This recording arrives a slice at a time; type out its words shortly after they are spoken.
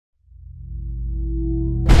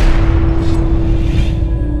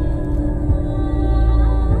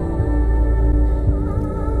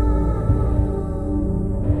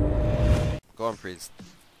priest.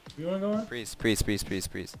 You wanna go in? Priest.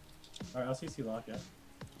 Alright, I'll CC lock, yeah.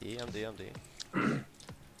 D, I'm D. I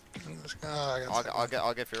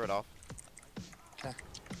I'll get Fearwood off. Okay.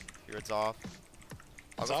 Fearwood's off.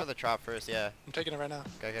 I'll It's go off? for the trap first, yeah. I'm taking it right now.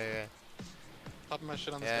 Okay. Popping my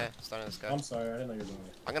shit on this Yeah, guy. starting this guy. I'm sorry, I didn't know you were doing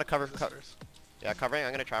it. I'm gonna cover. This first. Yeah, covering.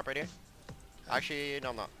 I'm gonna trap right here. Actually, no,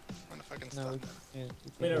 I'm not. I'm gonna fucking No, stop. yeah,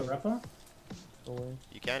 Wait, a rep on? away.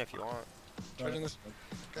 You can if you want. Charging this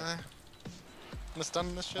guy. I'm gonna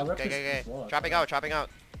stun this shit. I'll rep Okay. his wall, Trapping out.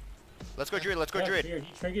 Let's go Druid. Yeah, feared.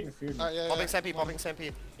 He tried getting feared. Alright, yeah. Popping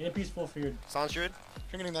Stampede. In a peaceful feared. Silence Druid.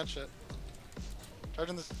 Trinketing that shit.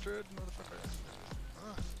 Charging this druid, motherfucker.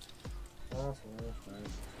 Oh,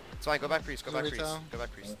 It's fine. Go back priest. Go back priest. Retail. Go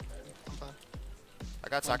back priest. I'm fine. I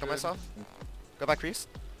got sack on Druid. myself. Go back priest.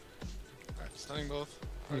 Alright, stunning both.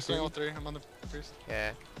 We're stunning all three. I'm on the priest.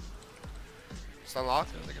 Yeah. Stun lock.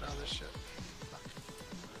 As soon as I get out of this shit.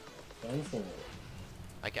 Painful.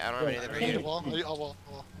 I don't have anything for Are you you. wall? Are you wall?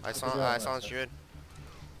 I silence Druid.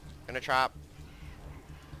 Gonna trap.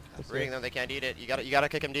 Reading them. They can't eat it. You gotta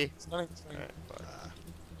kick him D. Stunning. Alright, fuck.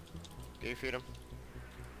 Get you feed him.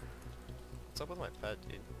 What's up with my pet,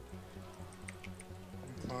 dude?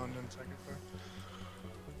 Come on, then second floor.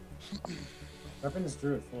 Repping this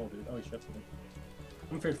druid full, dude. Oh, he shuts me.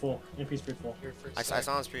 I'm feared full. In a peace feared full. Here first. I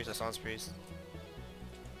silence priest.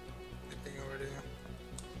 Anything over to you.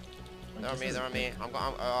 They're on me. I'm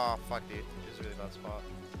going. Oh fuck, dude. This is a really bad spot.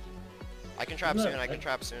 I can trap soon. I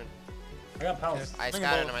got palace. Yes.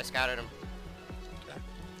 I scattered him.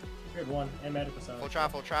 Feared one and magical sound. Full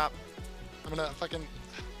trap. I'm gonna fucking.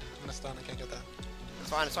 I'm gonna stun. I can't get that. It's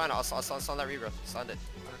fine. I'll stun that regrowth. Stunned it.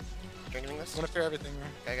 Drinking this? I'm gonna fear everything,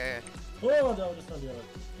 right? Okay. Oh no, just on the other.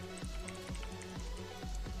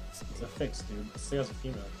 It's a fix, dude. This thing has a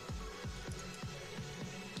female.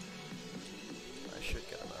 I should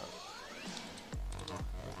get him out.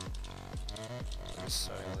 I'm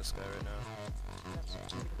starting this guy right now.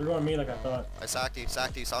 They're going me like I thought. I sacked you,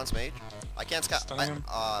 silence mage. I can't scat. Stunning him.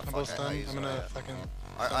 I'm Fuck, both stunned. I'm gonna used fucking.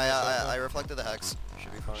 I reflected the hex.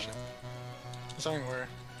 Should be fine. I'm starting where?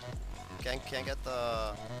 Can't get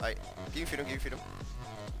the. Give you feed him.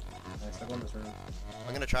 Nice, I won this room.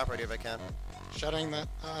 I'm gonna trap right here if I can. Shutting that.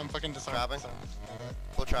 I'm fucking disarmed. Trapping? Disarmed.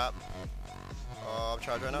 Full trap. I'm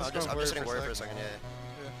charged right now. I'm just hitting warrior for a second. Yeah.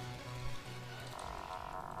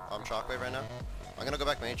 I'm shockwave right now. I'm gonna go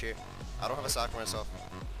back mage here. I don't have a sack for myself.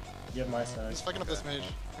 You have my side. He's fucking up this mage.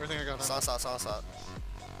 Everything I got on. Silence that. Got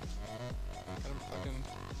him fucking.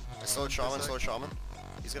 I slowed shaman.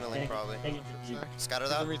 He's gonna link probably. Sack. Scatter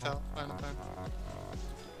He's in that. retail. Fine.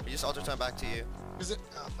 You just alter time back to you. Is it?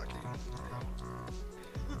 Oh, fuck you.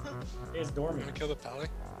 It's I'm dormant. gonna kill the pally.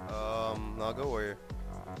 No, I'll go warrior.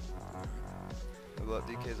 The blood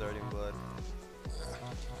DK's already in blood.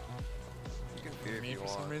 You can fear if Me you for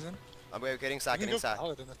some want. reason. I'm getting sack. We can go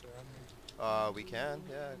paladin if they're on me. We can.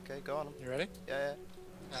 Yeah. Okay, go on him. You ready? Yeah.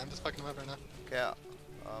 Yeah, I'm just fucking him up right now. Okay.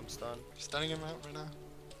 I'm stunned. Stunning him out right now.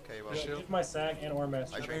 Okay, well. Yeah. Give my sack and or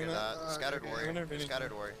master. I triggered that. Scattered okay, warrior. intervening.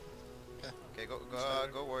 Scattered warrior. Okay. Okay,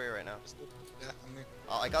 go warrior right now. Yeah, I'm me.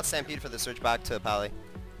 I got stampede for the switch back to pally.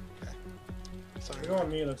 Okay. Sorry. They're going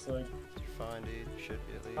me, looks like. You're fine, dude. Should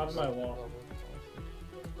be at Top of least. my wall.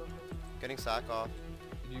 Getting sack off.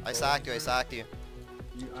 I sacked you.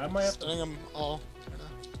 I might have to. Stunning them all right now.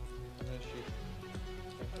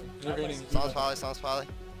 Intervening. Silence pally.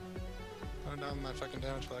 Oh, down my fucking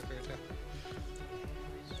damage flag right here.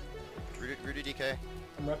 Rudy DK.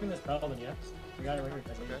 I'm repping this paladin, yeah? We got it right here.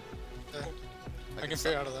 Okay. Okay. I can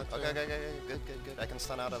figure out of that. Too. Okay. Good. I can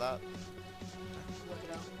stun out of that.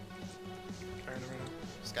 Carrying him right now.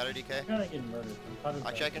 Scatter DK. I'm kinda getting murdered. I'm probably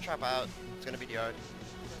Actually, I can trap out. It's gonna be DR'd.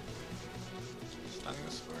 Stunning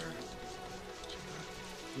the square.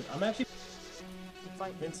 Dude, I'm actually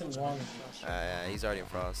fight Vincent Wong. Yeah, he's already in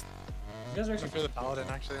frost. You guys are I'm gonna fear actually. the paladin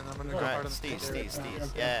actually, and I'm gonna go Alright, hard on the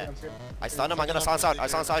Steez. Yeah. I stunned him. I'm gonna silence out.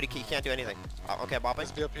 He can't do anything. Okay, bopping.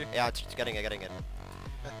 This BOP. Yeah, it's getting it.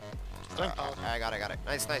 Stunning paladin. I got it.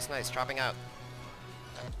 Nice. Chopping out.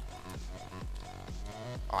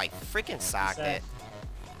 Oh, I freaking sacked it.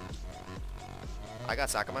 I got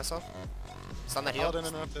sack on myself. Stun that heal.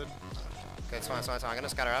 Paladin interrupted. Okay, it's fine. I'm gonna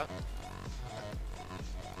scatter out.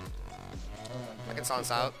 I can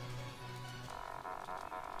silence out.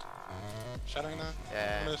 Shattering that.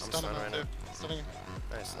 Yeah, I'm gonna I'm stun stunned him right out now. too. Stunning him.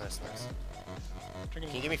 Nice. Drinking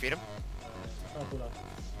Can you give me feed him? Oh, cool down.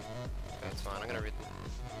 Okay, it's fine. I'm gonna read.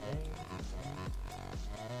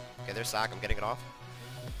 Okay, there's sack. I'm getting it off.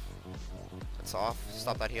 It's off.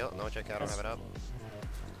 Stop that heal. No, check. I don't have it up.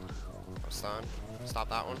 I'm stunned. Stop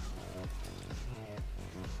that one.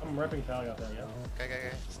 I'm I'm repping Tally off that, yeah. Okay.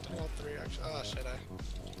 Stunning all three, actually. Oh, shit,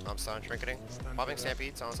 I'm stunned, trinketing. Stunned Popping for that.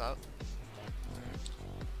 stampede, someone's out.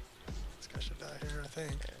 This guy should die here, I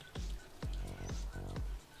think. Yeah.